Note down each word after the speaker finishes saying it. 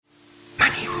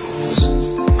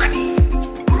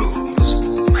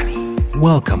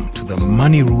Welcome to the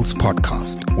Money Rules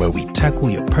Podcast, where we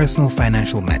tackle your personal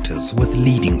financial matters with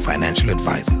leading financial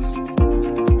advisors.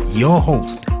 Your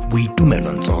host,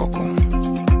 Boitumelo Ntsoko.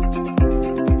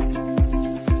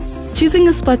 Choosing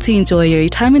a spot to enjoy your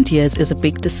retirement years is a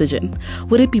big decision.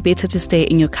 Would it be better to stay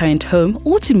in your current home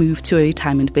or to move to a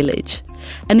retirement village?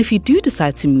 And if you do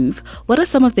decide to move, what are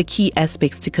some of the key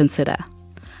aspects to consider?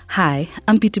 Hi,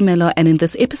 I'm Boitumelo, and in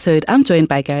this episode, I'm joined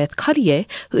by Gareth Collier,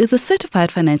 who is a certified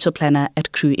financial planner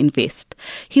at Crew Invest.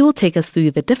 He will take us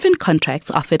through the different contracts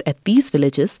offered at these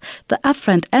villages, the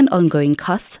upfront and ongoing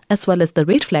costs, as well as the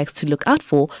red flags to look out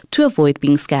for to avoid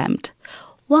being scammed.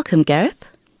 Welcome, Gareth.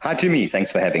 Hi, Tumi.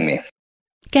 Thanks for having me.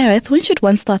 Gareth, when should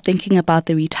one start thinking about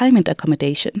the retirement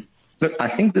accommodation? Look, I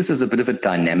think this is a bit of a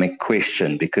dynamic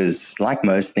question because, like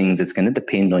most things, it's going to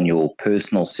depend on your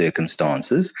personal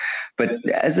circumstances. But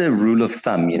as a rule of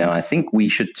thumb, I think we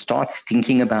should start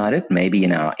thinking about it maybe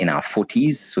in our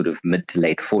 40s, sort of mid to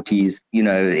late 40s,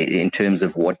 in terms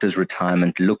of what does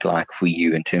retirement look like for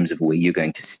you, in terms of where you're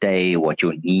going to stay, what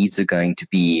your needs are going to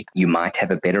be. You might have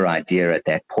a better idea at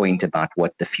that point about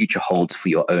what the future holds for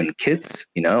your own kids.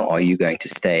 Are you going to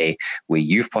stay where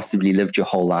you've possibly lived your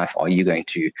whole life? Are you going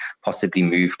to possibly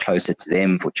move closer to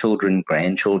them for children,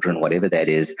 grandchildren, whatever that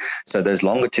is? So those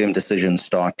longer term decisions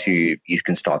you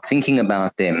can start thinking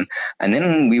about them. And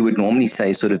then we would normally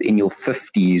say sort of in your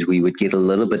 50s, we would get a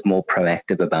little bit more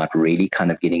proactive about really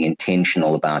kind of getting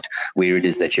intentional about where it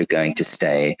is that you're going to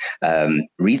stay.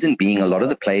 Reason being, a lot of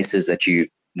the places that you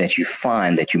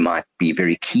find that you might be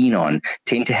very keen on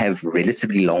tend to have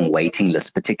relatively long waiting lists,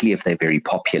 particularly if they're very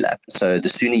popular. So the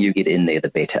sooner you get in there, the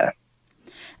better.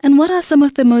 And what are some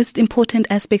of the most important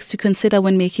aspects to consider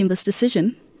when making this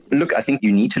decision? Look, I think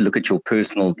you need to look at your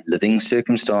personal living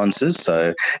circumstances.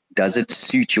 So does it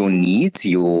suit your needs,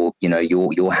 your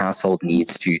household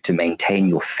needs to maintain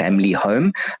your family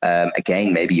home?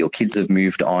 Again, maybe your kids have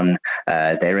moved on.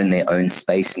 They're in their own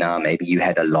space now. Maybe you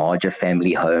had a larger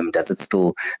family home. Does it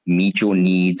still meet your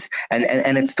needs? And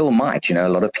it still might. A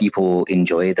lot of people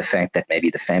enjoy the fact that maybe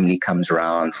the family comes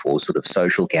around for sort of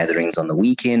social gatherings on the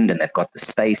weekend and they've got the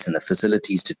space and the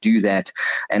facilities to do that.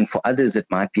 And for others, it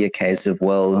might be a case of,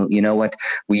 well, you know what,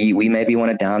 we maybe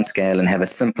want to downscale and have a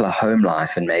simpler home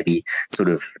life and maybe sort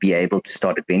of be able to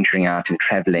start adventuring out and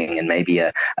traveling, and maybe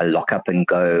a lock up and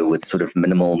go with sort of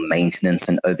minimal maintenance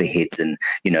and overheads and,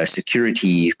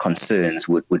 security concerns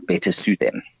would better suit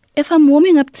them. If I'm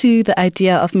warming up to the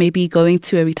idea of maybe going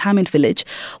to a retirement village,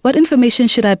 what information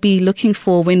should I be looking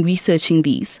for when researching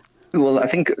these? Well, I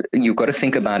think you've got to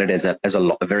think about it as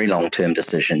a very long-term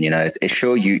decision. It's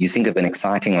sure you think of an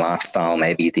exciting lifestyle.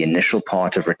 Maybe the initial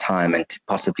part of retirement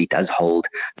possibly does hold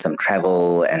some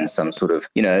travel and some sort of,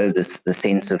 the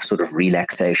sense of sort of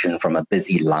relaxation from a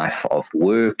busy life of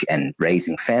work and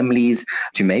raising families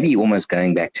to maybe almost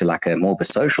going back to like a more of a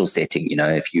social setting.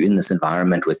 If you're in this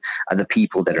environment with other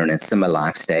people that are in a similar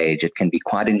life stage, it can be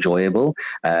quite enjoyable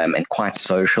and quite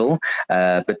social.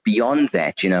 But beyond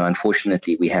that,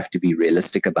 unfortunately, we have to be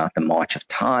realistic about the march of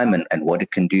time and what it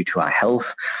can do to our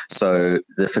health. So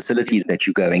the facility that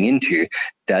you're going into,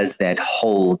 does that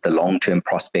hold the long-term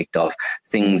prospect of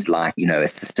things like,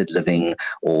 assisted living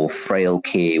or frail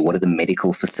care? What are the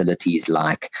medical facilities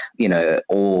like?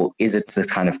 Or is it the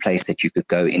kind of place that you could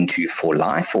go into for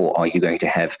life, or are you going to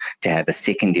have a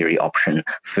secondary option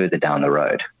further down the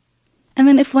road? And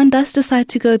then if one does decide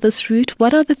to go this route,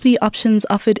 what are the three options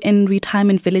offered in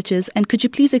retirement villages? And could you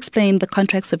please explain the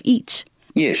contracts of each?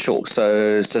 Yeah, sure.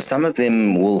 So some of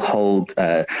them will hold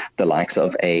the likes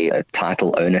of a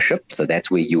title ownership. So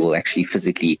that's where you will actually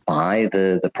physically buy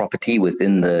the property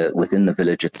within the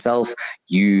village itself.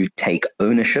 You take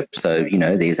ownership. So,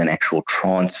 there's an actual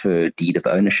transfer deed of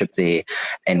ownership there.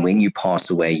 And when you pass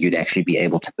away, you'd actually be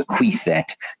able to bequeath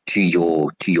that to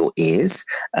your heirs.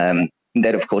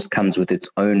 That, of course, comes with its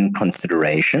own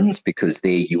considerations, because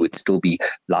there you would still be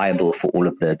liable for all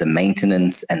of the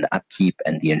maintenance and the upkeep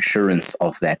and the insurance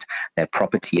of that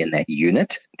property and that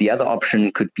unit. The other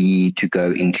option could be to go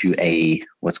into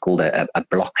what's called a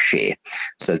block share.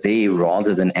 So there,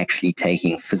 rather than actually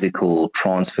taking physical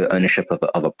transfer ownership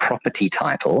of a property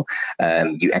title,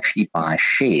 you actually buy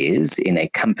shares in a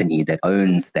company that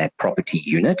owns that property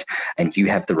unit, and you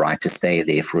have the right to stay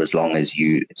there for as long as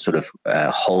you sort of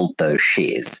hold those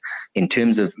shares. In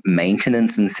terms of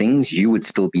maintenance and things, you would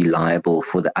still be liable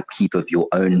for the upkeep of your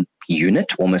own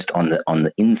unit, almost on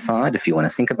the inside, if you want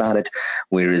to think about it,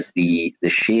 whereas the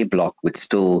share block would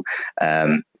still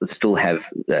still have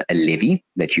a levy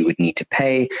that you would need to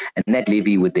pay, and that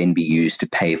levy would then be used to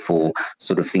pay for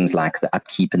sort of things like the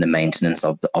upkeep and the maintenance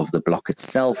of the block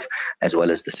itself, as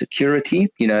well as the security,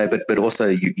 but also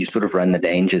you sort of run the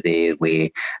danger there where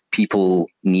people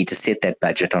need to set that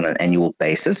budget on an annual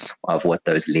basis of what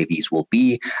those levies will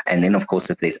be. And then, of course,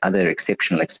 if there's other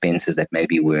exceptional expenses that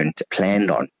maybe weren't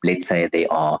planned on, let's say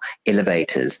there are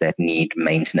elevators that need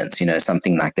maintenance,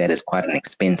 something like that is quite an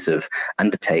expensive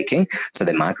undertaking. So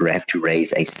they might have to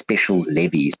raise a special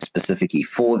levy specifically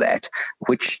for that,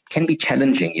 which can be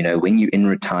challenging. When you're in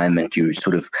retirement, you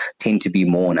sort of tend to be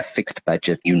more on a fixed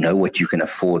budget. You know what you can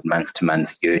afford month to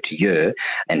month, year to year,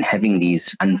 and having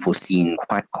these unforeseen,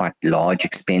 quite large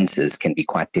expenses can be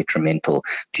quite detrimental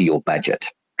to your budget.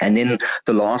 And then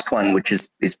the last one, which is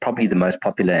probably the most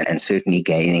popular and certainly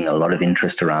gaining a lot of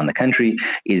interest around the country,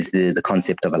 is the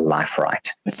concept of a life right.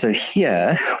 So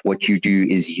here, what you do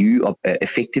is you are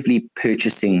effectively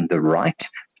purchasing the right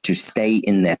to stay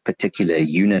in that particular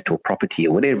unit or property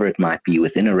or whatever it might be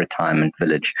within a retirement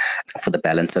village for the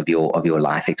balance of your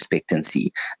life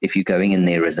expectancy. If you're going in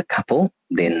there as a couple,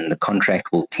 then the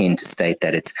contract will tend to state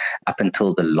that it's up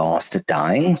until the last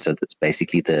dying. So that's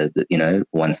basically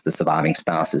once the surviving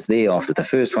spouse is there, after the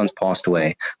first one's passed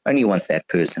away, only once that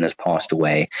person has passed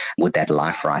away would that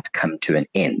life right come to an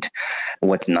end.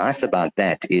 What's nice about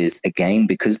that is, again,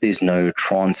 because there's no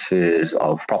transfers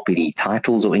of property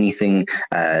titles or anything,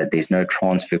 there's no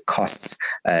transfer costs.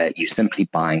 You're simply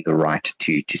buying the right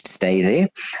to stay there.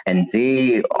 And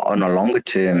there, on a longer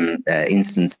term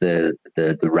instance, the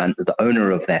owner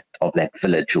of that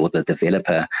village or the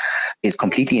developer is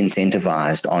completely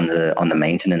incentivized on the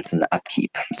maintenance and the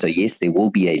upkeep. So yes, there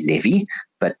will be a levy,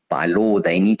 but by law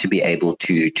they need to be able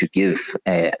to give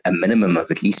a minimum of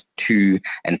at least 2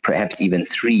 and perhaps even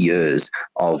 3 years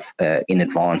of in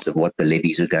advance of what the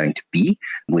levies are going to be,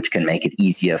 which can make it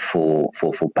easier for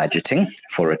budgeting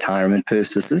for retirement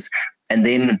purposes. And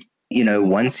then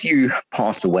once you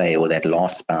pass away or that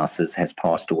last spouse has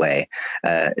passed away,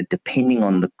 depending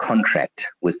on the contract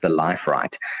with the life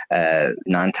right,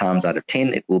 9 times out of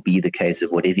 10, it will be the case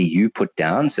of whatever you put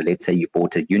down. So let's say you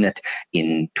bought a unit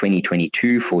in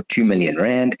 2022 for 2 million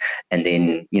rand, and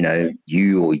then,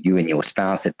 you and your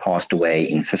spouse had passed away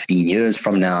in 15 years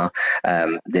from now,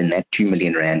 then that 2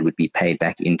 million rand would be paid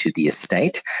back into the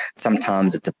estate.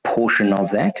 Sometimes it's a portion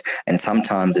of that, and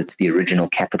sometimes it's the original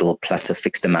capital plus a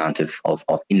fixed amount of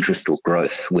interest or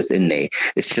growth within there.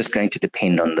 It's just going to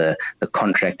depend on the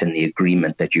contract and the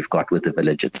agreement that you've got with the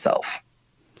village itself.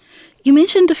 You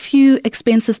mentioned a few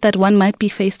expenses that one might be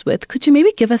faced with. Could you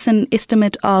maybe give us an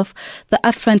estimate of the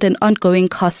upfront and ongoing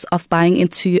costs of buying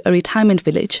into a retirement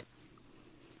village?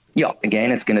 Yeah,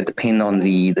 again, it's going to depend on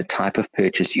the type of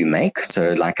purchase you make.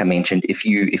 So like I mentioned, if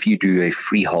you do a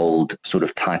freehold sort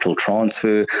of title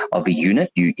transfer of a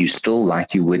unit, you still,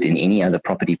 like you would in any other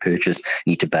property purchase,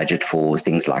 need to budget for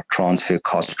things like transfer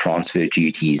costs, transfer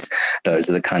duties. Those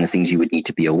are the kind of things you would need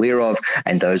to be aware of,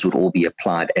 and those would all be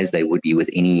applied as they would be with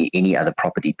any other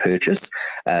property purchase.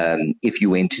 If you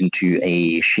went into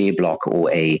a share block or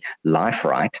a life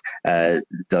right,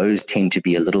 those tend to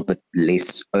be a little bit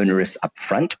less onerous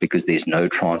upfront, because there's no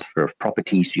transfer of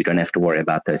property, so you don't have to worry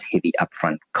about those heavy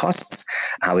upfront costs.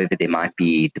 However, there might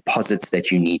be deposits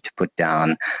that you need to put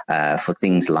down for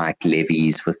things like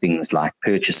levies, for things like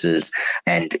purchases,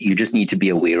 and you just need to be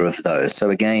aware of those. So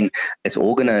again, it's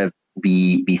all going to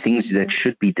be things that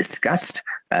should be discussed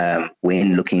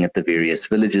when looking at the various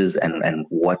villages and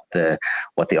what the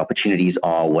opportunities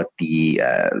are, what the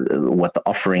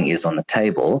offering is on the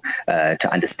table, to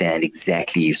understand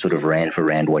exactly sort of rand for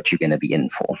rand what you're going to be in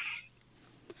for.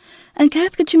 And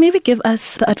Gareth, could you maybe give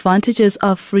us the advantages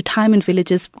of retirement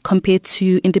villages compared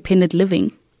to independent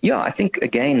living? Yeah, I think,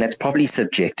 again, that's probably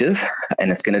subjective,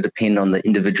 and it's going to depend on the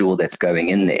individual that's going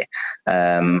in there.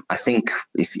 I think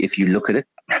if you look at it,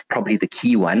 probably the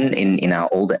key one in our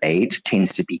older age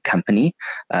tends to be company.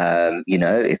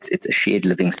 It's a shared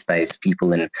living space,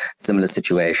 people in similar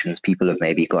situations, people have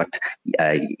maybe got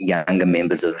younger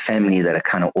members of the family that are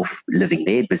kind of off living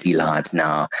their busy lives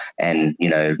now, and,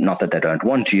 not that they don't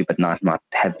want to, but not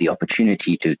have the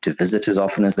opportunity to visit as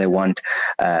often as they want.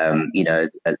 A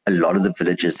lot of the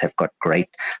villages have got great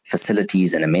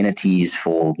facilities and amenities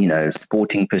for,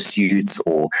 sporting pursuits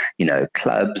or,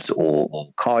 clubs or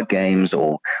card games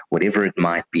or whatever it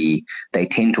might be. They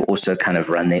tend to also kind of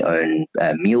run their own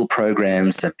meal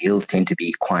programs. So meals tend to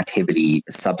be quite heavily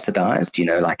subsidized,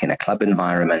 like in a club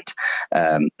environment.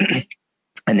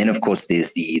 And then, of course,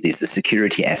 there's the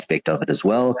security aspect of it as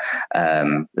well.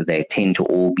 They tend to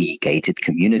all be gated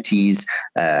communities,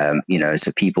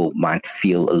 so people might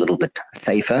feel a little bit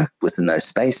safer within those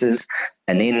spaces.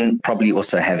 And then probably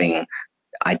also having,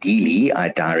 ideally,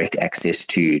 direct access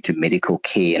to medical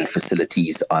care and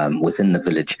facilities within the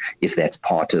village, if that's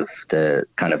part of the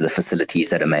kind of the facilities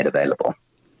that are made available.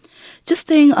 Just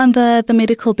staying on the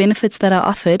medical benefits that are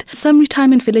offered, some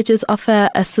retirement villages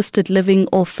offer assisted living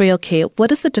or frail care.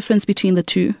 What is the difference between the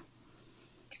two?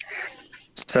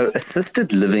 So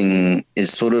assisted living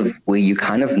is sort of where you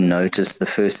kind of notice the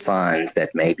first signs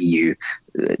that maybe you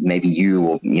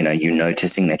or you're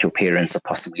noticing that your parents are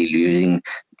possibly losing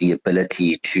the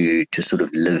ability to sort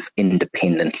of live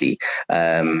independently.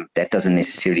 That doesn't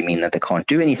necessarily mean that they can't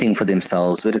do anything for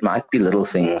themselves, but it might be little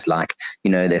things like,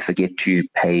 they forget to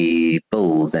pay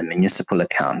bills and municipal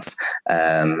accounts.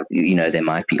 They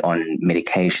might be on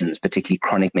medications, particularly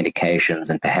chronic medications,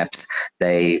 and perhaps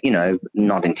they,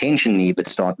 not intentionally, but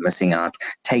start missing out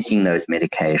taking those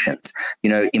medications.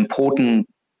 Important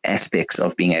aspects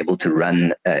of being able to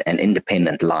run an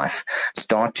independent life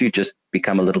start to just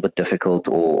become a little bit difficult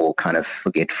or kind of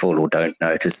forgetful or don't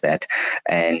notice that.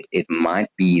 And it might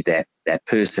be that that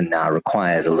person now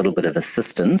requires a little bit of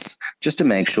assistance just to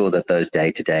make sure that those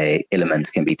day-to-day elements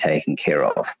can be taken care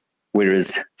of.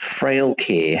 Whereas frail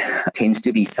care tends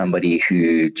to be somebody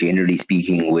who, generally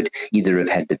speaking, would either have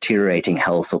had deteriorating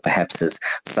health or perhaps has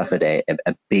suffered a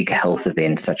big health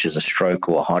event such as a stroke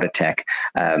or a heart attack,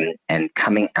 and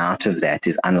coming out of that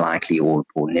is unlikely or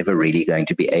never really going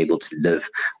to be able to live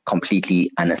completely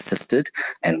unassisted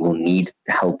and will need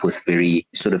help with very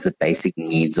sort of the basic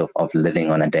needs of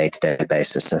living on a day-to-day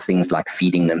basis. So things like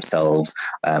feeding themselves,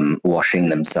 washing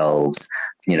themselves,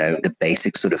 the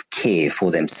basic sort of care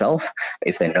for themselves.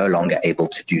 If they're no longer able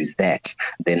to do that,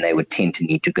 then they would tend to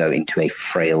need to go into a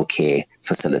frail care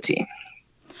facility.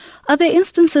 Are there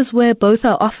instances where both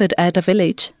are offered at a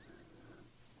village?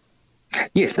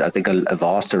 Yes, I think a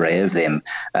vast array of them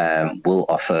will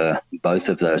offer both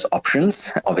of those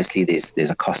options. Obviously, there's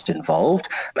a cost involved,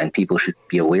 and people should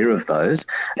be aware of those.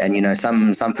 And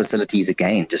some facilities,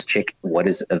 again, just check what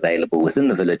is available within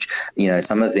the village.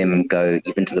 Some of them go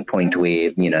even to the point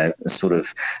where sort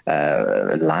of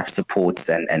life supports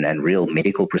and real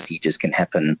medical procedures can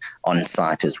happen on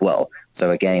site as well.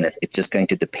 So again, it's just going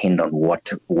to depend on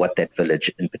what that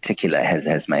village in particular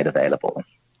has made available.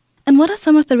 And what are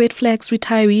some of the red flags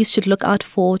retirees should look out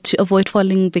for to avoid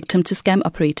falling victim to scam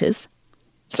operators?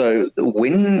 So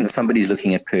when somebody's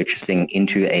looking at purchasing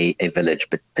into a village,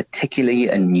 but particularly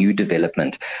a new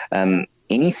development,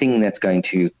 anything that's going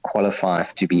to qualify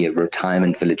to be a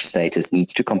retirement village status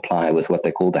needs to comply with what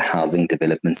they call the Housing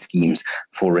Development Schemes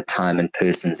for Retirement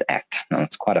Persons Act. Now,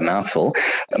 it's quite a mouthful,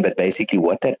 but basically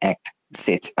what that act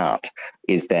sets out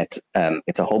is that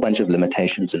it's a whole bunch of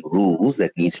limitations and rules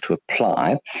that needs to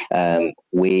apply,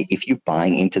 where if you're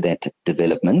buying into that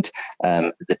development,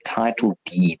 the title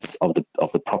deeds of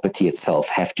the property itself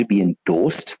have to be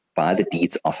endorsed by the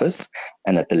deeds office,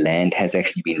 and that the land has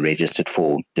actually been registered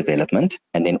for development.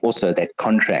 And then also that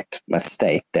contract must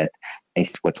state that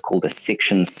what's called a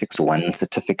Section 6.1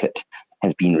 certificate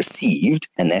has been received,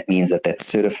 and that means that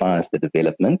certifies the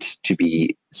development to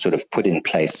be sort of put in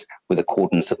place with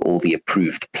accordance of all the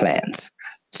approved plans.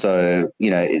 So,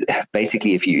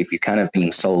 basically, if you're kind of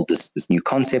being sold this new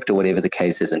concept or whatever the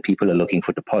case is, and people are looking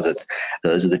for deposits,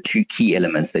 those are the two key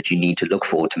elements that you need to look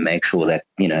for to make sure that,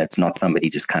 it's not somebody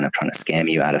just kind of trying to scam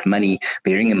you out of money,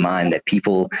 bearing in mind that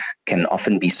people can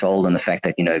often be sold on the fact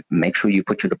that, make sure you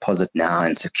put your deposit now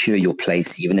and secure your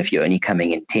place, even if you're only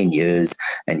coming in 10 years,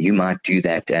 and you might do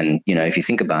that. And, if you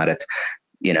think about it,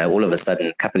 all of a sudden,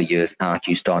 a couple of years out,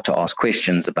 you start to ask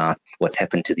questions about what's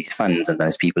happened to these funds, and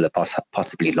those people are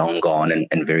possibly long gone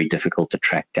and very difficult to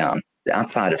track down.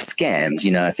 Outside of scams,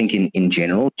 I think in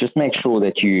general, just make sure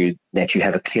that you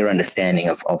have a clear understanding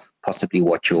of possibly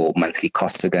what your monthly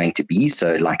costs are going to be.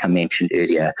 So, like I mentioned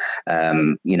earlier,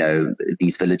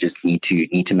 these villages need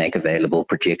to make available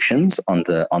projections on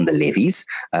the levies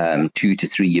 2 to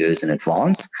 3 years in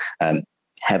advance.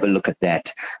 Have a look at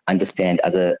that, understand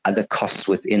other costs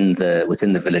within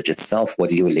the village itself. What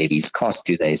do your levies cost?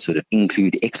 Do they sort of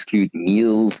exclude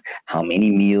meals? How many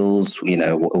meals?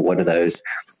 What are those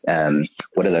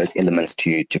elements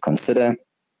to consider?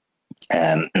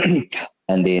 And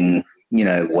then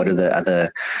what are the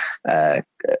other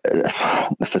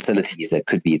facilities that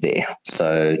could be there?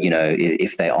 So,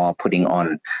 if they are putting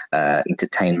on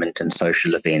entertainment and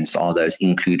social events, are those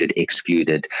included,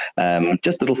 excluded?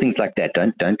 Just little things like that.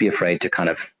 Don't be afraid to kind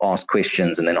of ask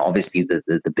questions. And then obviously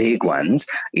the big ones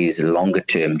is longer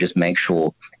term. Just make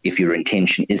sure if your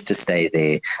intention is to stay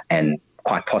there and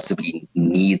quite possibly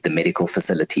need the medical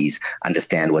facilities,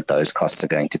 understand what those costs are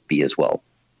going to be as well.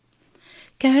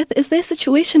 Gareth, is there a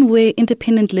situation where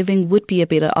independent living would be a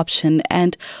better option,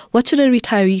 and what should a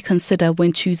retiree consider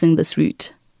when choosing this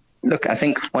route? Look, I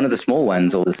think one of the small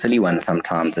ones, or the silly ones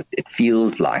sometimes it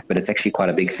feels like, but it's actually quite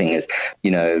a big thing, is,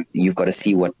 you've got to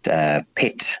see what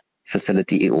pet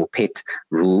facility or pet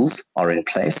rules are in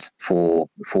place for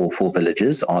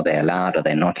villages. Are they allowed? Are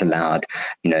they not allowed?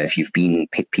 If you've been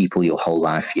pet people your whole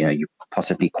life, you're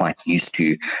possibly quite used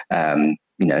to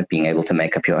being able to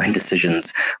make up your own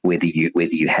decisions whether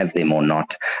you have them or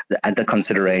not. The other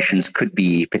considerations could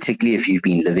be, particularly if you've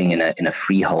been living in a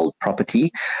freehold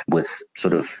property with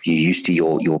sort of, you're used to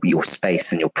your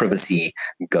space and your privacy,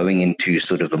 going into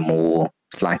sort of a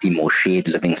slightly more shared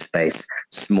living space.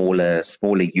 Smaller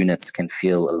units can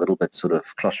feel a little bit sort of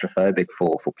claustrophobic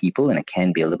for people, and it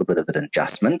can be a little bit of an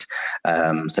adjustment.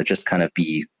 So just kind of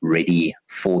be ready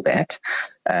for that.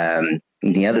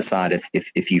 The other side,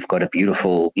 if you've got a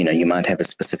beautiful, you might have a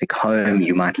specific home,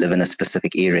 you might live in a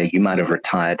specific area, you might have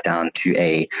retired down to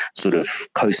a sort of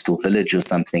coastal village or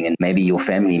something, and maybe your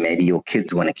family, maybe your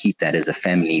kids want to keep that as a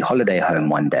family holiday home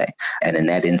one day. And in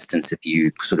that instance, if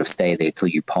you sort of stay there till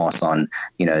you pass on,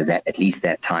 that at least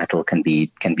that title can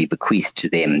be bequeathed to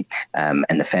them,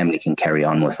 and the family can carry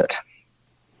on with it.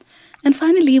 And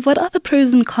finally, what are the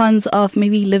pros and cons of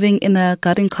maybe living in a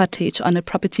garden cottage on a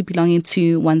property belonging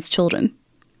to one's children?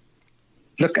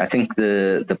 Look, I think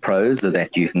the pros are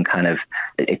that you can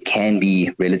it can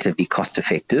be relatively cost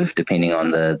effective depending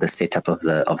on the setup of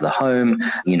the home,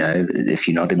 if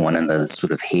you're not in one of the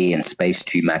sort of hair and space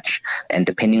too much, and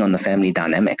depending on the family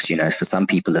dynamics, for some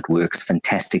people it works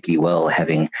fantastically well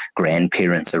having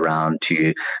grandparents around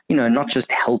to, not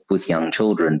just help with young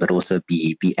children, but also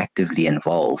be actively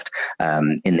involved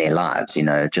in their lives,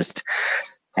 just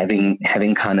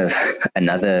having kind of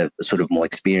another sort of more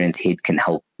experienced head can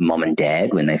help mom and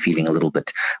dad when they're feeling a little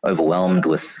bit overwhelmed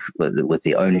with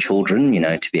their own children,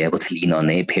 to be able to lean on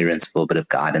their parents for a bit of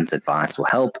guidance, advice, or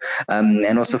help.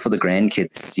 And also for the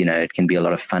grandkids, it can be a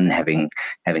lot of fun having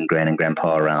gran and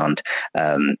grandpa around,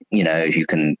 who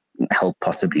can help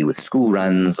possibly with school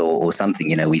runs or something.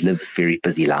 We live very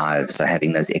busy lives, so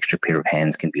having those extra pair of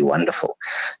hands can be wonderful.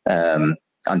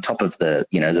 On top of the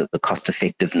cost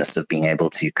effectiveness of being able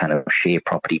to kind of share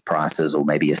property prices or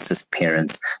maybe assist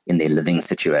parents in their living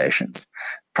situations.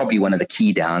 Probably one of the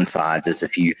key downsides is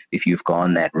if you've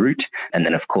gone that route, and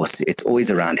then of course it's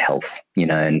always around health,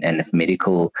 and if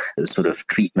medical sort of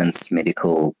treatments,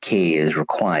 medical care is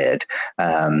required,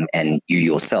 and you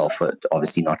yourself are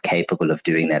obviously not capable of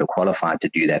doing that or qualified to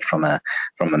do that from a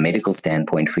medical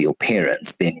standpoint for your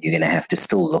parents, then you're going to have to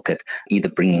still look at either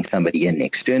bringing somebody in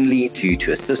externally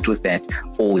to assist with that,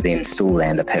 or then still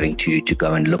end up having to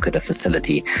go and look at a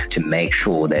facility to make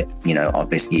sure that,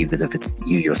 obviously if it's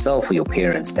you yourself or your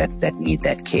parents that need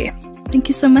that care. Thank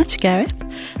you so much, Gareth.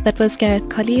 That was Gareth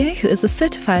Collier, who is a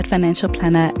certified financial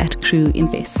planner at Crew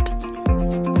Invest.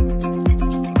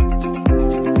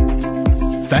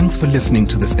 Thanks for listening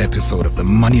to this episode of the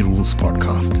Money Rules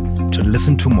Podcast. To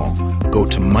listen to more, go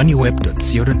to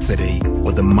moneyweb.co.za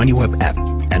or the MoneyWeb app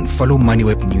and follow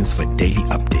MoneyWeb News for daily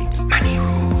updates. Money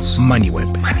Rules.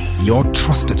 MoneyWeb, your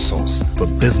trusted source for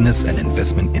business and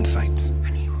investment insights.